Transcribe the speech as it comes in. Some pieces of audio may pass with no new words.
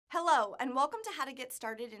Hello, and welcome to How to Get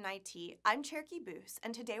Started in IT. I'm Cherokee Boose,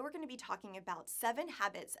 and today we're going to be talking about 7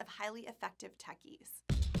 habits of highly effective techies.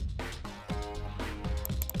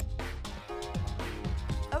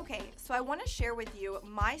 Okay, so I want to share with you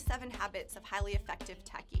my 7 habits of highly effective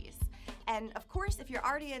techies. And of course, if you're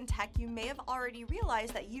already in tech, you may have already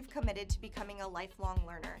realized that you've committed to becoming a lifelong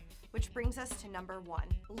learner, which brings us to number 1,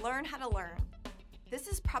 learn how to learn. This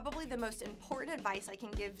is probably the most important advice I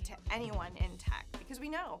can give to anyone in tech because we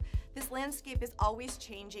know this landscape is always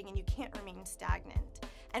changing and you can't remain stagnant.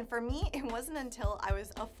 And for me, it wasn't until I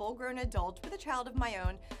was a full-grown adult with a child of my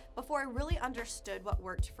own before I really understood what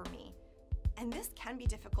worked for me. And this can be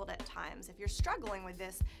difficult at times. If you're struggling with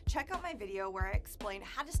this, check out my video where I explain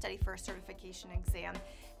how to study for a certification exam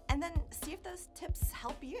and then see if those tips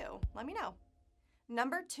help you. Let me know.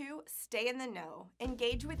 Number 2, stay in the know.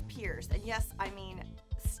 Engage with peers, and yes, I mean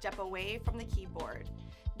step away from the keyboard.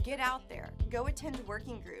 Get out there, go attend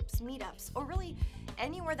working groups, meetups, or really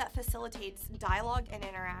anywhere that facilitates dialogue and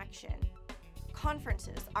interaction.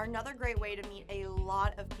 Conferences are another great way to meet a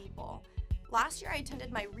lot of people. Last year I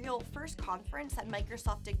attended my real first conference at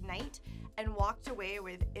Microsoft Ignite and walked away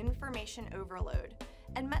with information overload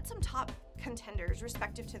and met some top contenders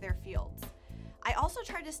respective to their fields. I also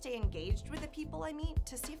try to stay engaged with the people I meet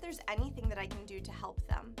to see if there's anything that I can do to help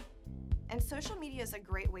them. And social media is a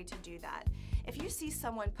great way to do that. If you see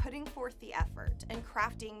someone putting forth the effort and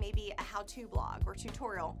crafting maybe a how-to blog or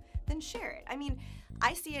tutorial, then share it. I mean,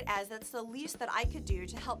 I see it as that's the least that I could do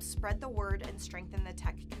to help spread the word and strengthen the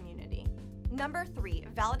tech community. Number 3,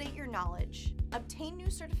 validate your knowledge. Obtain new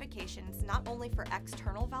certifications not only for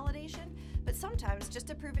external validation, but sometimes just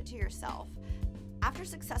to prove it to yourself. After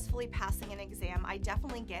successfully passing an exam, I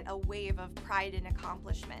definitely get a wave of pride and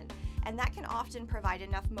accomplishment, and that can often provide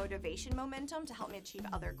enough motivation momentum to help me achieve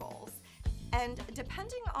other goals. And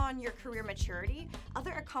depending on your career maturity,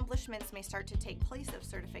 other accomplishments may start to take place of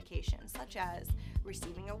certification, such as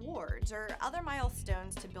receiving awards or other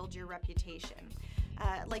milestones to build your reputation.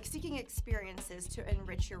 Like seeking experiences to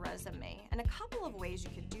enrich your resume. And a couple of ways you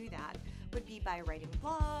could do that would be by writing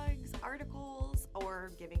blogs, articles, or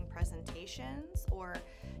giving presentations, or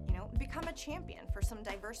become a champion for some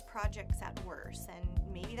diverse projects at work. And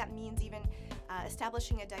maybe that means even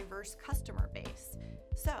establishing a diverse customer base.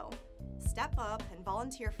 So step up and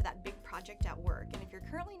volunteer for that big project at work. And if you're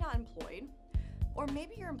currently not employed, or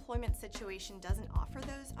maybe your employment situation doesn't offer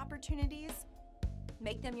those opportunities,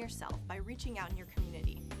 make them yourself by reaching out in your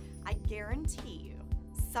community. I guarantee you,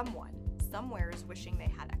 someone, somewhere is wishing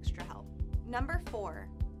they had extra help. Number 4,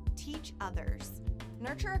 teach others.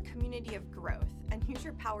 Nurture a community of growth and use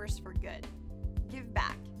your powers for good. Give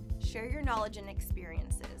back, share your knowledge and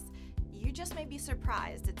experiences. You just may be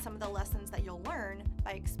surprised at some of the lessons that you'll learn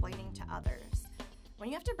by explaining to others. When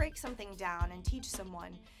you have to break something down and teach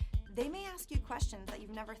someone, they may ask you questions that you've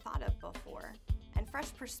never thought of before. And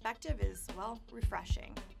fresh perspective is, well,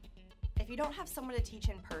 refreshing. If you don't have someone to teach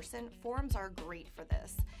in person, forums are great for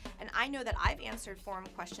this. And I know that I've answered forum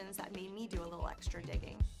questions that made me do a little extra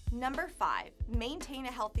digging. Number 5, maintain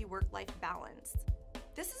a healthy work-life balance.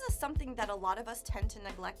 This is something that a lot of us tend to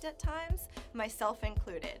neglect at times, myself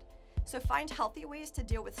included. So find healthy ways to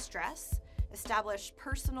deal with stress, establish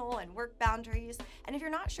personal and work boundaries, and if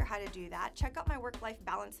you're not sure how to do that, check out my work-life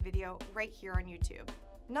balance video right here on YouTube.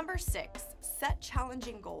 Number 6, set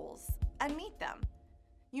challenging goals and meet them.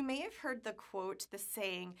 You may have heard the quote, the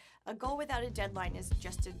saying, a goal without a deadline is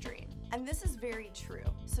just a dream. And this is very true.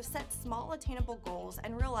 So set small attainable goals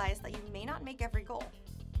and realize that you may not make every goal.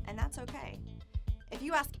 And that's okay. If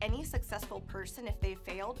you ask any successful person if they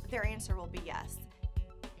failed, their answer will be yes.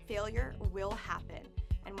 Failure will happen.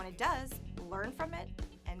 And when it does, learn from it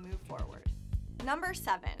and move forward. Number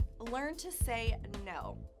 7, learn to say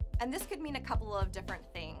no. And this could mean a couple of different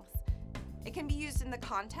things. It can be used in the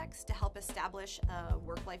context to help establish a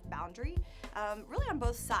work-life boundary, really on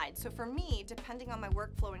both sides. So for me, depending on my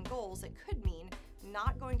workflow and goals, it could mean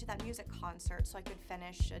not going to that music concert so I could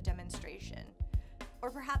finish a demonstration.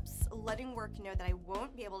 Or perhaps letting work know that I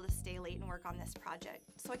won't be able to stay late and work on this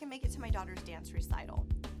project so I can make it to my daughter's dance recital.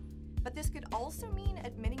 But this could also mean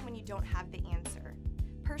admitting when you don't have the answer.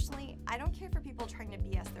 Personally, I don't care for people trying to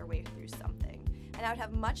BS their way through something. And I would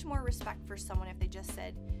have much more respect for someone if they just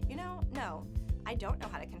said, no, I don't know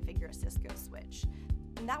how to configure a Cisco switch.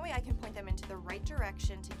 And that way I can point them into the right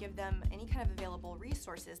direction to give them any kind of available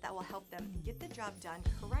resources that will help them get the job done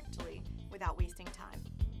correctly without wasting time.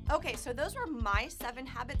 Okay, so those were my 7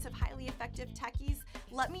 habits of highly effective techies.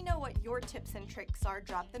 Let me know what your tips and tricks are.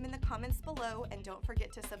 Drop them in the comments below and don't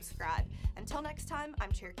forget to subscribe. Until next time,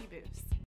 I'm Cherokee Boose.